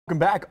Welcome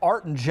back.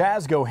 Art and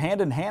jazz go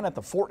hand in hand at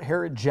the Fort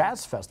Herod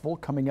Jazz Festival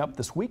coming up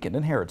this weekend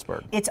in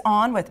Harrodsburg. It's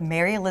on with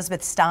Mary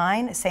Elizabeth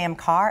Stein, Sam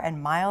Carr,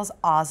 and Miles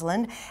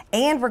Osland.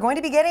 And we're going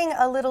to be getting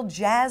a little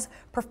jazz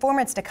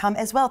performance to come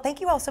as well.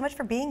 Thank you all so much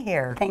for being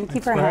here. Thank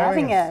you for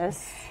having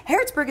us.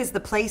 Harrodsburg is the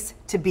place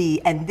to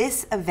be, and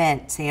this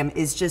event, Sam,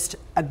 is just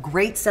a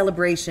great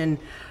celebration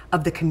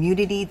of the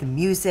community, the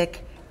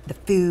music, the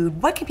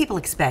food. What can people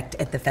expect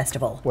at the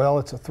festival? Well,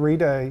 it's a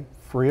 3-day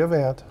free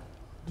event.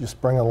 Just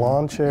bring a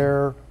lawn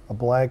chair, a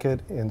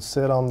blanket, and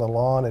sit on the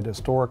lawn at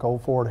historic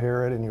Old Fort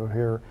Herod, and you'll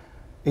hear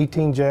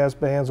 18 jazz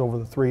bands over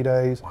the 3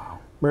 days. Wow.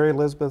 Mary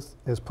Elizabeth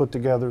has put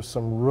together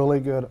some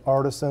really good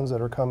artisans that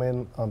are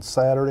coming on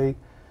Saturday.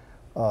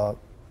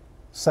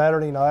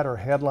 Saturday night, our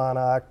headline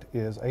act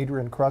is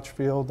Adrian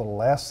Crutchfield, the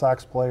last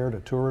sax player to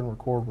tour and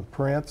record with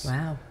Prince.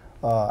 Wow.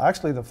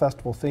 Actually, the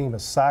festival theme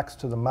is Sax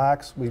to the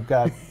Max. We've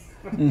got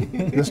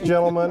this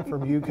gentleman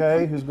from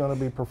UK who's going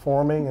to be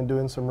performing and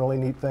doing some really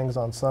neat things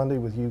on Sunday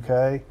with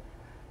UK.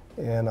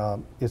 And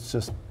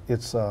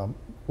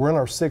we're in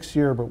our 6th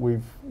year, but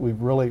we've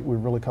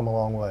really come a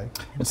long way.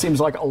 It seems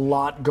like a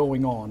lot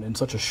going on in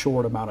such a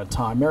short amount of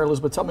time. Mary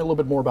Elizabeth, tell me a little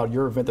bit more about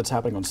your event that's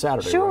happening on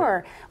Saturday.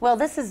 Sure. Right? Well,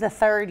 this is the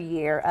 3rd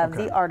year of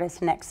the Artist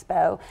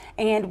Expo,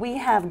 and we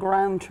have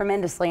grown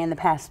tremendously in the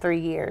past 3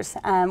 years.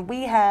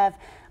 We have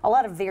a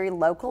lot of very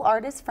local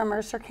artists from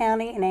Mercer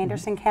County and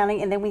Anderson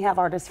County, and then we have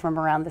artists from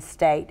around the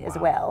state as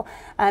well.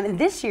 And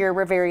this year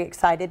we're very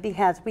excited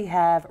because we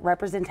have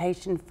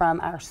representation from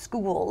our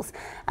schools.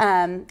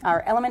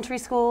 Our elementary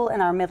school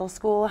and our middle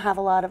school have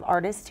a lot of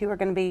artists who are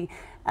going to be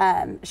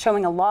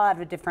showing a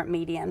lot of different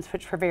mediums,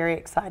 which we're very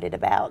excited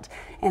about.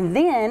 And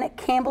then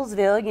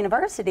Campbellsville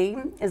University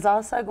is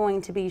also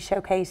going to be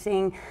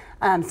showcasing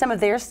some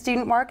of their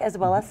student work as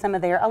well as some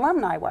of their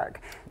alumni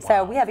work.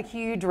 So we have a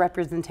huge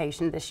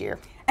representation this year.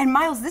 And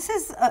Miles, this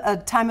is a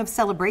time of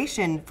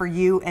celebration for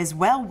you as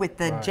well with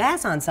the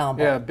jazz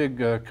ensemble. Yeah, a big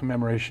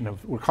commemoration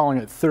of, we're calling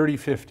it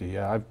 3050.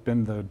 I've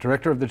been the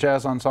director of the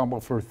jazz ensemble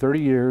for 30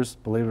 years,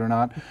 believe it or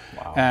not.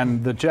 Wow.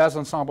 And the jazz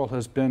ensemble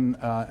has been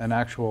an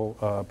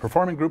actual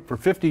performing group for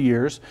 50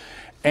 years.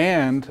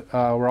 And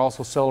we're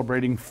also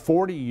celebrating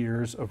 40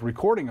 years of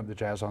recording of the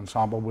jazz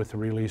ensemble with the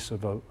release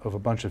of a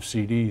bunch of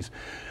CDs.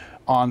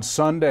 On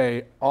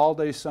Sunday, all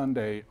day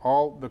Sunday, a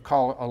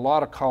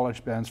lot of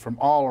college bands from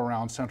all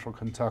around Central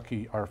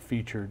Kentucky are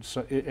featured.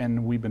 So,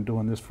 and we've been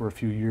doing this for a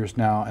few years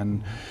now,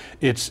 and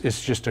it's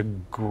just a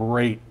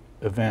great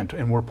event.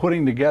 And we're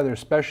putting together,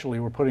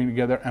 we're putting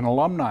together an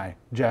alumni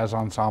jazz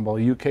ensemble,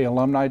 a UK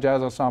alumni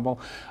jazz ensemble.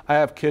 I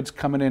have kids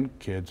coming in,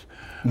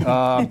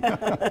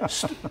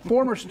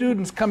 former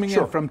students coming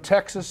in from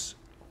Texas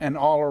and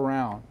all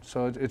around.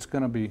 So it's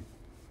going to be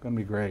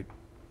great.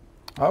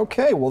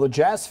 Okay, well, the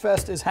Jazz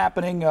Fest is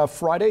happening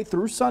Friday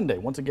through Sunday.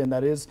 Once again,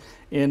 that is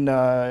in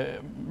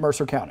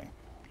Mercer County.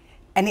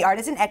 And the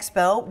Artisan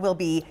Expo will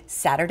be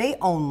Saturday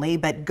only,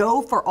 but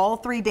go for all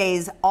 3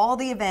 days. All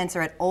the events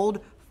are at Old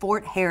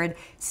Fort Herod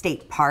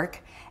State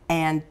Park.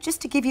 And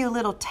just to give you a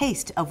little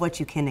taste of what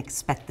you can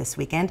expect this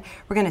weekend,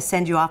 we're going to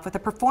send you off with a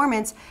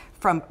performance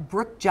from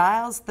Brooke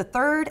Giles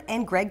III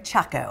and Greg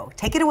Chaco.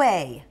 Take it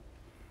away.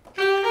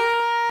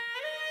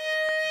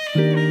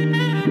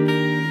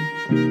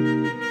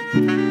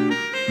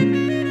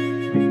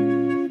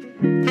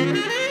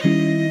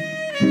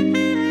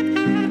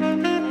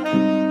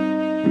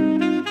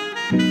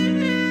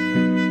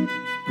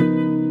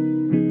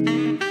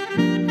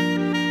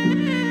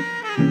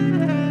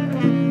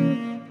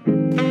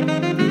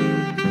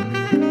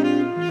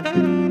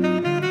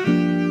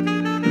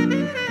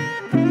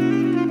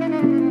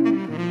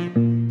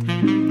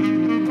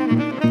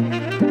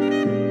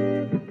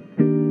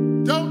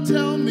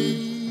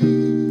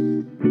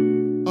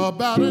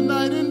 About a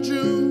night in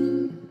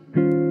June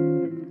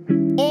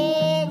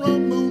or a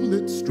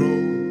moonlit stroll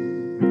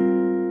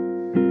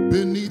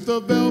beneath a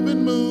velvet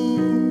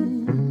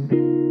moon.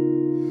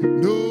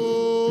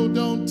 No,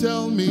 don't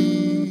tell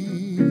me,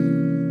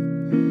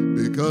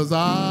 because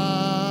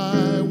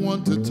I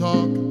want to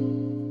talk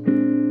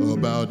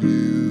about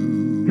you.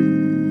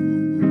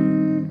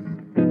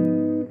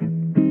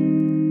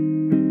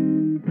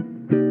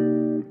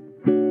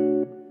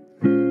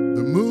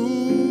 The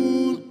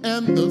moon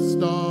and the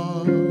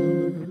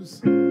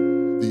stars,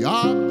 the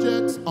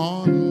objects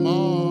on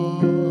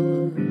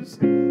Mars,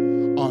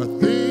 are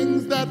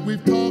things that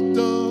we've talked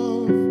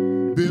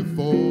of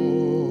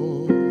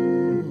before.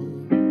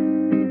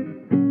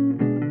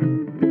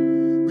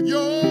 But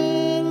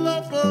your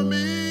love for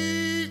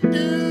me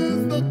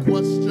is the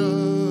question